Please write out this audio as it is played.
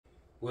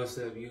What's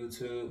up,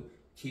 YouTube?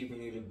 Keeping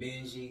it a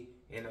Benji,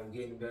 and I'm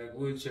getting back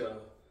with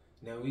y'all.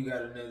 Now we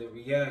got another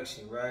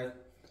reaction, right?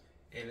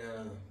 And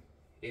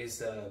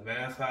it's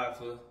Math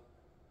Hoffa.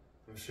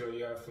 I'm sure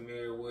y'all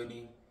familiar with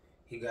him.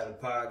 He got a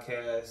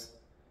podcast.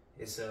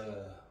 It's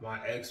my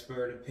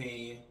expert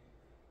opinion.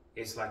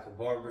 It's like a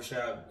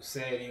barbershop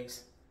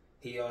settings.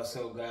 He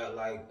also got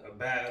like a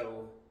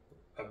battle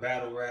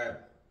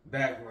rap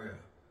background.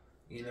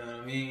 You know what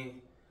I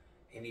mean?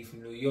 And he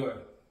from New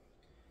York.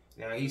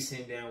 Now he's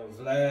sitting down with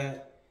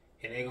Vlad,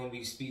 and they're gonna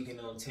be speaking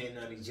on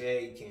 1090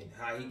 Jake and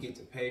how he get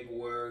the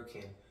paperwork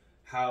and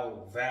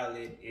how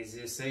valid is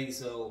this say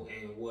so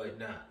and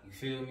whatnot. You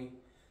feel me?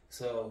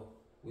 So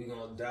we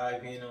gonna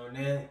dive in on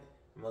that.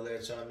 I'm gonna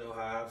let y'all know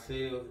how I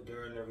feel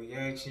during the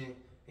reaction,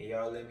 and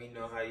y'all let me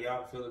know how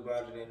y'all feel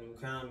about it in them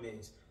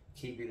comments.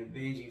 Keep it a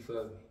Benji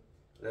for me.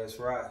 Let's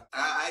ride.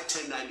 I had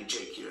 1090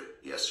 Jake here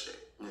yesterday.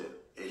 Yeah.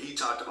 And he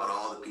talked about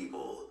all the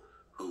people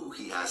who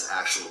he has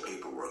actual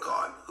paperwork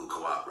on who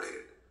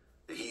cooperated.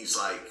 And he's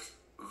like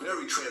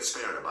very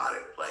transparent about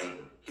it. Like,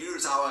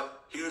 here's how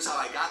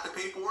I got the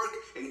paperwork,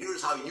 and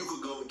here's how you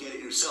could go and get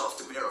it yourself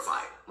to verify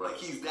it. Like,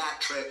 he's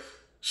that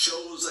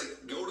shows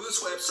like, go to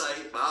this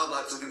website, blah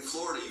blah. It's like in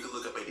Florida, you can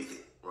look up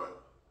anything. Right.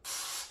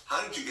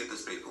 How did you get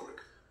this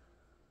paperwork?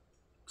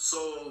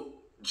 So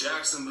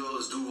Jacksonville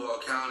is Duval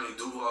County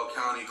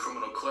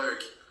criminal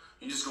clerk.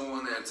 You just go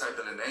in there and type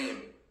in a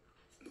name.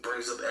 It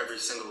brings up every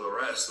single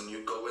arrest. When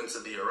you go into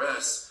the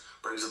arrest,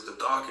 brings up the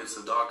dockets.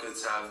 The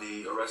dockets have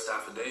the arrest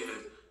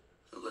affidavit.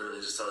 It literally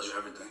just tells you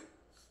everything.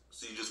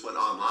 So you just went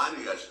online, or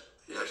you actually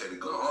had to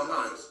go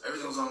online.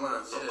 Everything's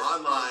online. So yeah.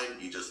 Online,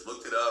 you just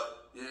looked it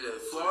up. Yeah,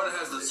 Florida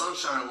has the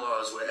sunshine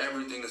laws where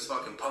everything is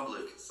fucking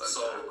public.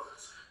 So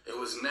it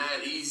was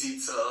mad easy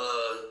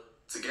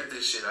to get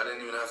this shit. I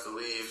didn't even have to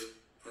leave,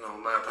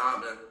 my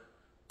apartment.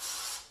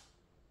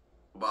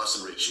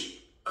 Boston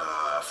Richie,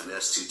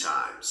 finesse 2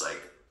 times.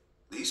 Like,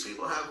 these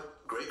people have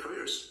great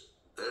careers.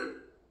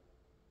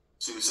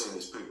 So you're saying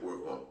there's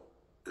paperwork on?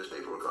 There's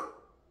paperwork on,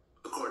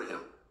 according to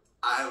him.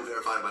 I haven't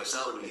verified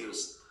myself, but he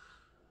was.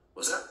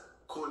 What's that?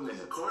 According to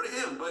him. According to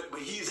him, but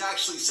he's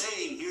actually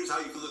saying, here's how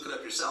you can look it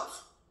up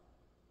yourself.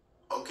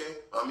 Okay.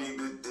 I mean,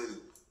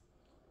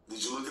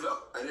 did you look it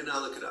up? I did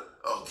not look it up.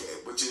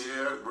 Okay, but you're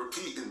here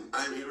repeating.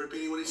 I'm here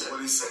repeating what he said.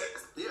 What he said.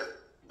 Yeah.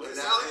 But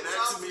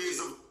that to me is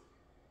a...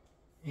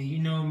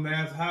 And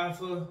Math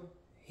Hoffa,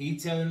 he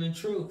telling the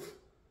truth.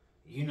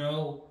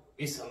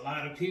 It's a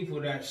lot of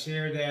people that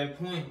share that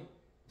point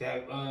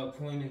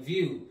of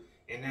view,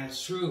 and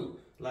that's true.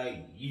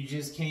 Like, you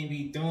just can't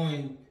be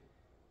throwing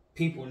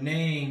people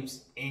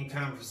names in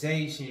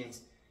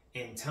conversations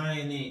and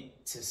tying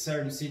it to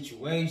certain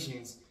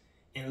situations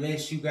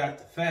unless you got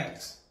the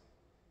facts,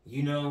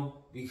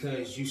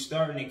 because you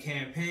starting a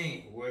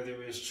campaign,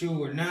 whether it's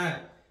true or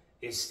not,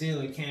 it's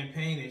still a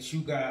campaign that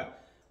you got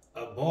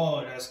a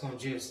ball that's going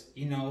to just,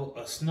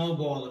 a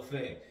snowball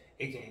effect.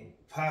 It can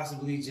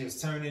possibly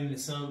just turn into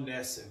something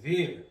that's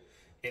severe.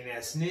 And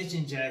that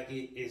snitching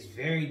jacket is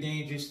very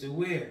dangerous to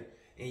wear.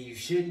 And you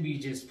shouldn't be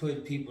just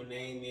putting people's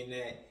name in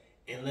that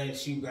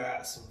unless you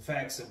got some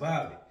facts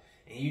about it.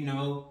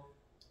 And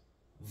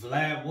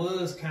Vlad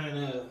was kind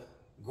of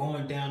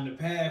going down the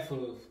path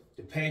of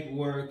the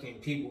paperwork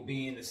and people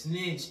being a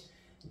snitch,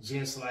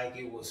 just like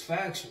it was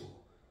factual,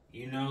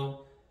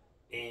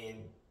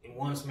 And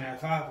once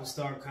Math Hoffa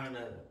started kind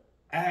of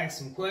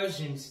asking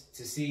questions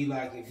to see,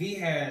 like, if he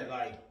had,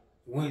 like,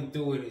 went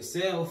through it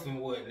himself and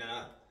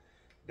whatnot,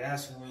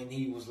 that's when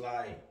he was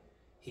like,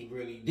 he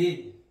really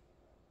didn't.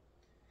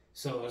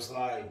 So it's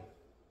like,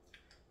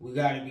 we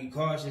got to be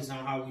cautious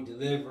on how we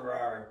deliver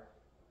our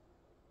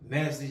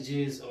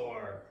messages,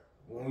 or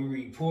when we're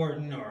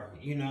reporting, or,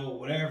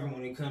 whatever,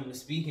 when it comes to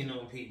speaking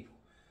on people.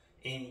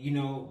 And,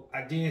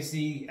 I did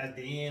see at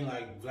the end,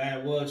 like,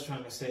 Vlad was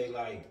trying to say,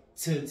 like,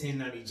 to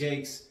 1090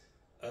 Jake's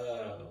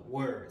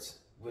words,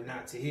 but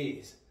not to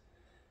his.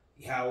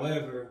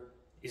 However,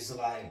 it's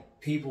like,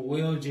 people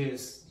will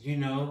just,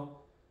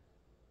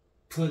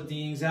 put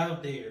things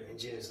out there and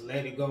just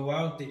let it go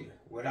out there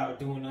without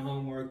doing the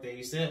homework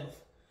themselves.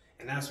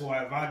 And that's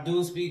why if I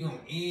do speak on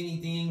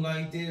anything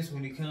like this,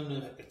 when it comes to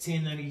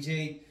 1090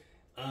 Jake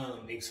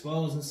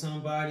exposing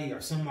somebody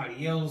or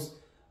somebody else,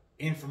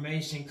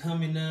 information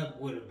coming up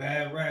with a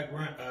bad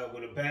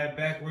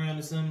background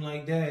or something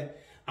like that,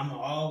 I'm gonna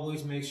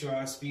always make sure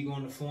I speak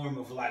on the form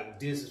of, like,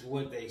 this is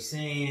what they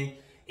saying,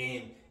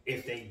 and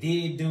if they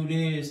did do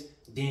this,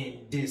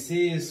 then this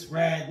is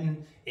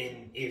ratting.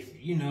 And if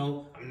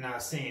I'm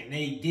not saying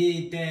they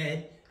did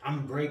that,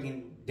 I'm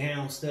breaking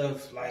down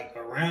stuff like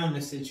around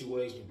the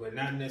situation, but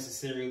not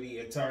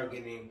necessarily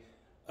targeting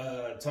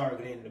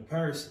the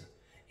person.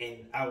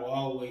 And I will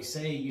always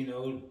say,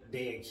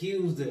 they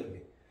accused of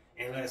it,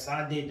 unless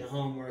I did the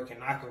homework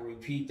and I can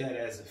repeat that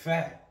as a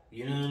fact.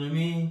 You know what I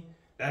mean?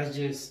 That's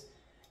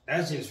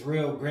just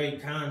real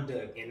great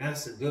conduct, and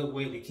that's a good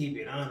way to keep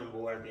it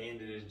honorable at the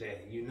end of the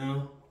day,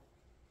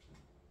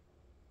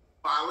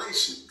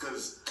 Violation,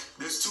 because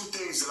there's 2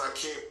 things that I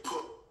can't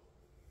put.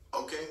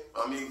 Okay,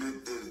 I mean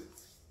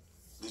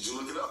Did you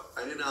look it up?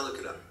 I did not look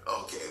it up.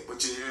 Okay,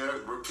 but you're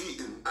here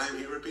repeating. I'm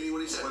here repeating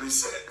what he said. What he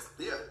said.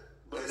 Yeah.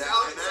 But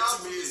that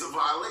to me is a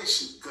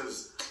violation,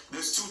 because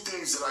there's two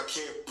things that I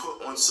can't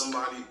put on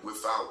somebody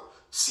without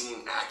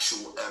seeing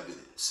actual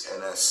evidence,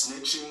 and that's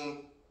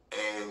snitching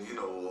and, you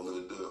know,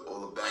 all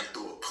the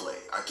backdoor play.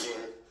 I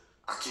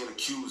can't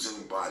accuse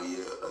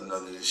anybody of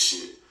none of this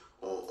shit,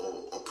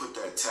 or put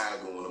that tag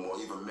on them, or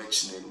even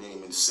mention their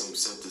name in the same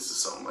sentence or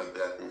something like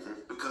that,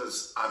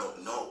 because I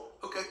don't know.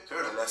 Okay, fair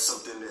enough. And that's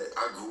something that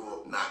I grew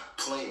up not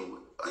playing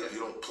with. Like, you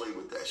don't play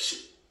with that shit.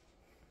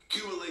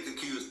 Cuban Link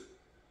accused.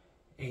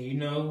 And you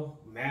know,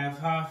 Mav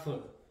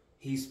Hoffa,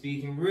 he's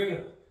speaking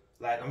real.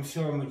 Like, I'm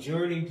sure a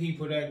majority of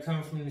people that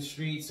come from the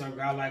streets or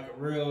got like a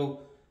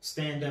real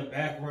stand-up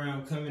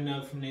background coming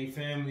up from their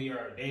family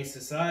or their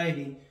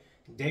society,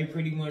 they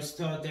pretty much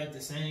thought that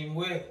the same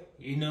way,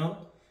 you know?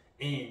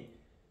 And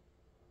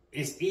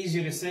it's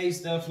easier to say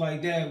stuff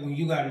like that when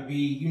you got to be,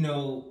 you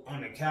know,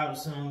 on the couch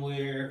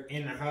somewhere,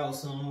 in the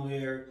house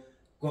somewhere,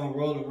 going to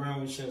roll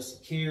around with your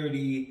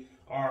security,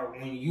 or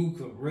when you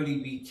could really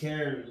be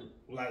cared,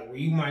 like where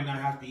you might not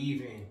have to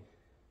even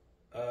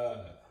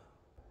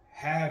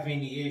have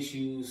any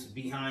issues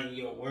behind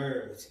your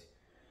words.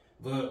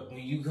 But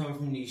when you come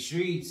from these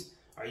streets,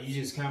 or you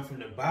just come from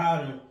the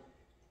bottom,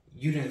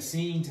 you done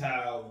seen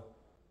how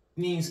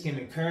things can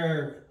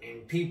occur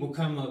and people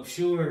come up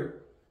short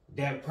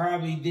that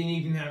probably didn't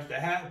even have to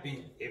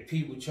happen if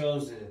people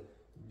chose to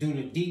do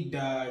the deep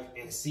dive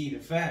and see the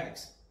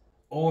facts.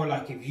 Or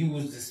like if you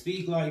was to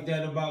speak like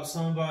that about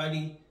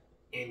somebody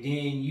and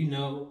then, you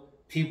know,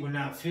 people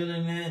not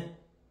feeling that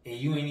and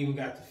you ain't even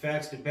got the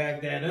facts to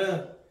back that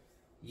up,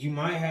 you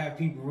might have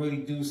people really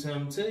do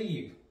something to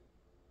you.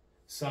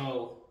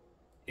 So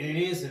it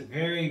is a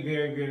very,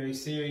 very, very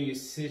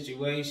serious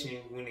situation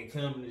when it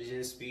comes to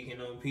just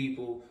speaking on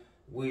people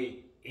with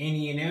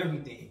any and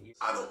everything.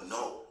 I don't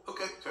know.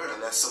 Okay, fair enough.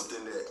 And that's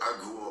something that I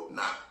grew up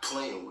not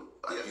playing with.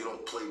 Like, you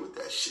don't play with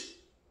that shit.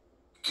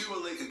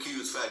 Cuban Link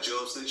accused Fat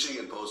Joe of snitching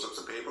and posted up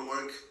some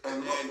paperwork,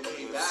 and look, then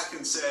came back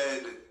and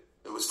said,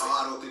 it was "Oh, fake.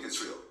 I don't think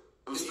it's real."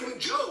 It was And even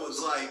fake. Joe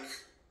was like,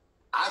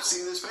 "I've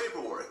seen this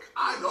paperwork.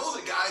 I know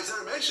the guys that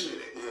are mentioning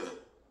it, Yeah.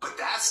 but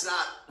that's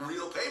not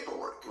real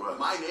paperwork. Right.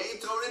 My name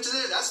thrown into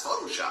there, that's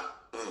Photoshop."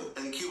 Mm.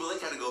 And then Cuban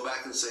Link had to go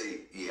back and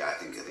say, "Yeah, I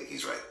think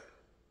he's right."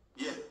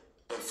 Yeah.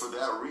 And for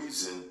that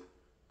reason,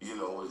 you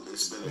know,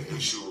 it's been an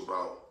issue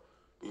about,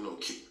 you know,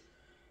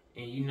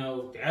 And you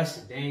know, that's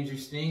a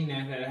dangerous thing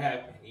that had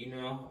happened, you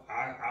know.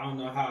 I don't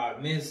know how I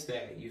missed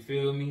that, you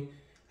feel me?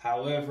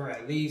 However,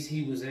 at least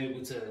he was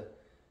able to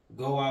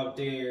go out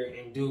there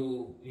and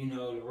do, you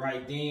know, the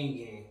right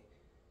thing and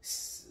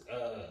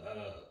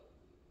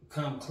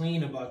come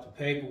clean about the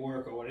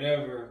paperwork or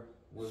whatever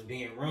was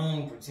being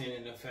wrong,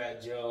 pretending to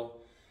Fat Joe.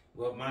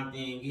 But my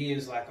thing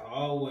is, like I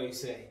always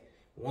say,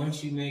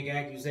 once you make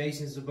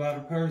accusations about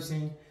a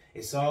person,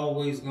 it's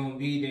always going to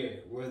be there,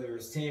 whether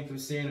it's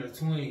 10% or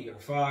 20 or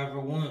 5 or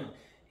 1.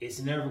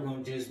 It's never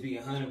going to just be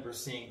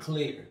 100%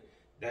 clear.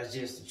 That's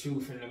just the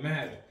truth of the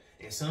matter.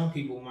 And some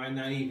people might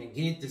not even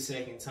get the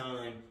second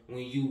time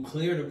when you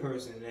clear the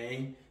person's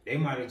name. They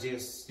might have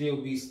just still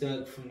be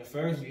stuck from the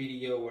first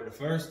video or the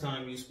first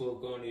time you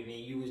spoke on it and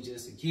you was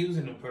just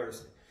accusing the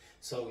person.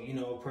 So, you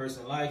know, a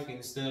person's life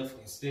and stuff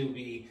can still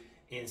be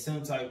in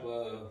some type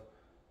of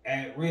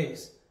at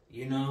risk,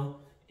 you know?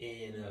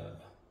 And,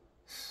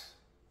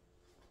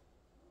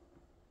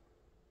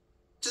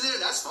 So there,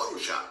 that's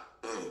Photoshop.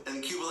 And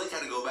then Cuban Link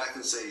had to go back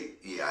and say,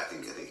 "Yeah, I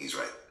think he's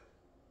right."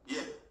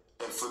 Yeah.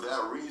 And for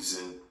that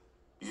reason,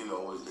 you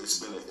know, it's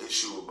been an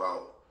issue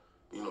about,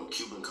 you know,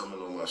 Cuban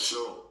coming on my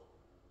show.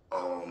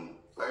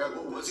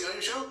 Was he on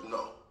your show?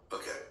 No.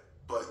 Okay.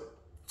 But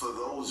for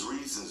those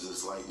reasons,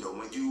 it's like, yo,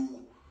 when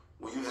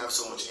you have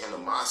so much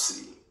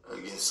animosity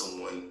against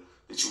someone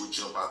that you would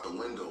jump out the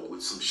window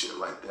with some shit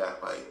like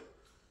that, like,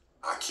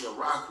 I can't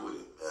rock with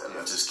it, man.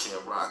 I just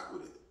can't rock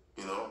with it.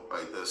 You know?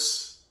 Like,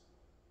 that's...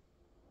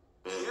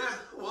 Yeah,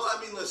 well, I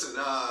mean, listen,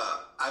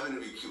 I've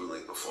interviewed Cuban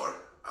Link before,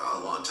 a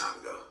long time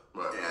ago.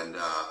 Right. And,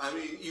 I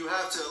mean, you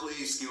have to at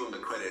least give him the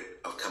credit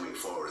of coming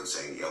forward and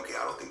saying, yeah, okay,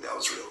 I don't think that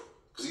was real.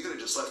 Because he could have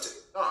just left it.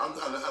 No,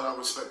 I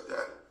respect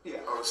that. Yeah.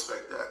 I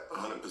respect that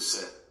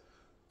 100%.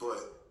 But...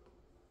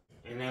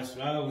 And that's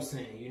what I was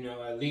saying, you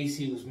know, at least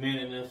he was man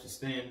enough to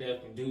stand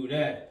up and do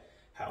that.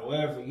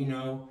 However, you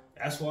know,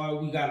 that's why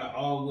we got to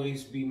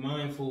always be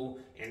mindful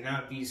and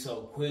not be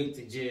so quick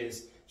to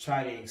just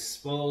try to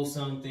expose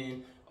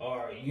something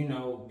or, you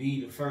know,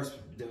 be the first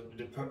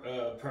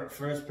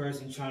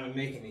person trying to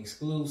make an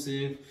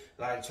exclusive.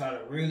 Like, try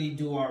to really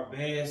do our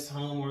best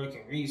homework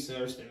and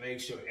research to make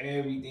sure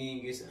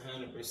everything is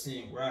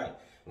 100% right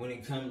when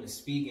it comes to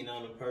speaking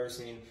on a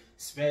person,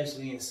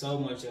 especially in so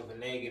much of a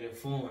negative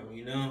form,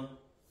 you know?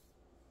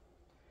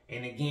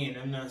 And again,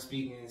 I'm not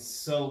speaking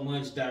so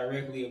much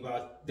directly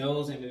about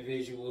those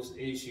individuals'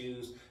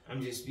 issues.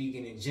 I'm just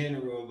speaking in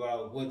general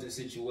about what the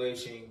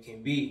situation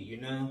can be, you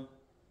know?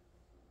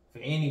 For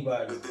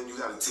anybody. But then you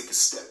got to take a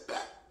step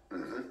back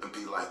and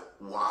be like,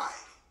 why?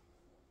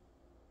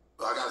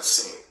 Well, I got to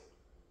say it.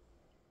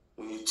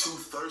 When you're too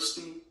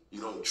thirsty,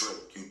 you don't drink,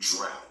 you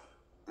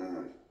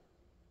drown.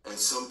 And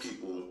some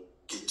people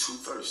get too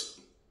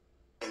thirsty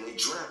and they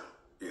drown.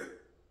 Yeah.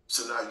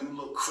 So now you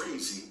look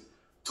crazy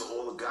to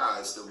all the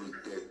guys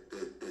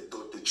that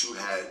thought that you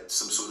had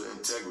some sort of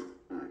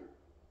integrity.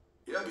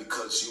 Yeah,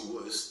 because you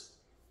was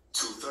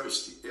too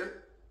thirsty. Yeah.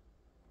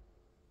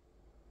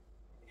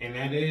 And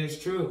that is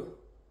true.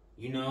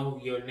 You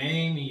know, your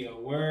name and your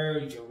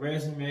words, your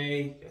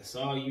resume, that's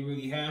all you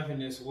really have in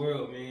this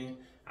world, man.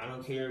 I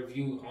don't care if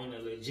you on the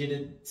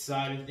legitimate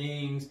side of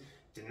things,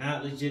 the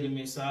not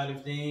legitimate side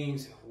of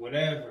things,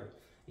 whatever.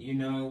 You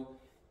know,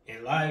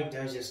 in life,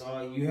 that's just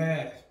all you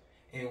have.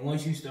 And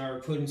once you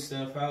start putting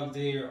stuff out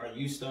there, or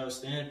you start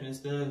stamping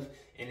stuff,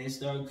 and it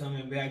start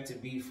coming back to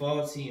be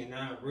faulty and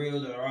not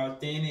real or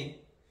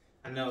authentic,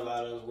 I know a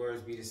lot of those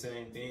words be the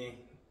same thing.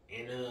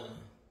 And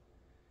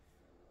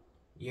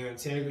your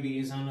integrity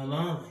is on the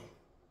line.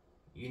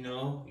 You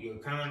know, your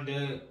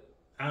conduct,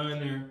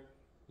 honor,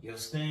 your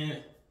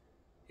stamp,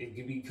 it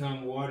can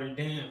become watered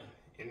down.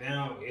 And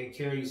now it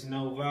carries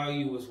no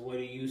value as what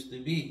it used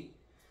to be.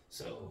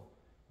 So,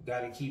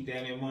 got to keep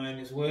that in mind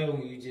as well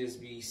when you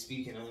just be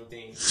speaking on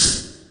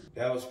things.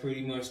 That was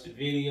pretty much the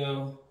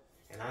video.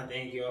 And I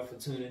thank y'all for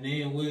tuning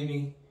in with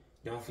me.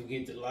 Don't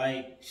forget to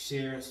like,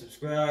 share, and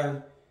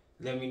subscribe.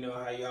 Let me know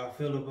how y'all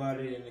feel about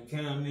it in the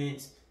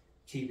comments.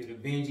 Keep it a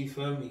Benji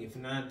for me. If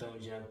not,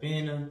 don't jump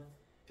in them.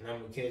 And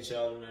I'm going to catch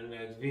y'all in the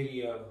next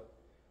video.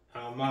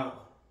 I'm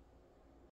out.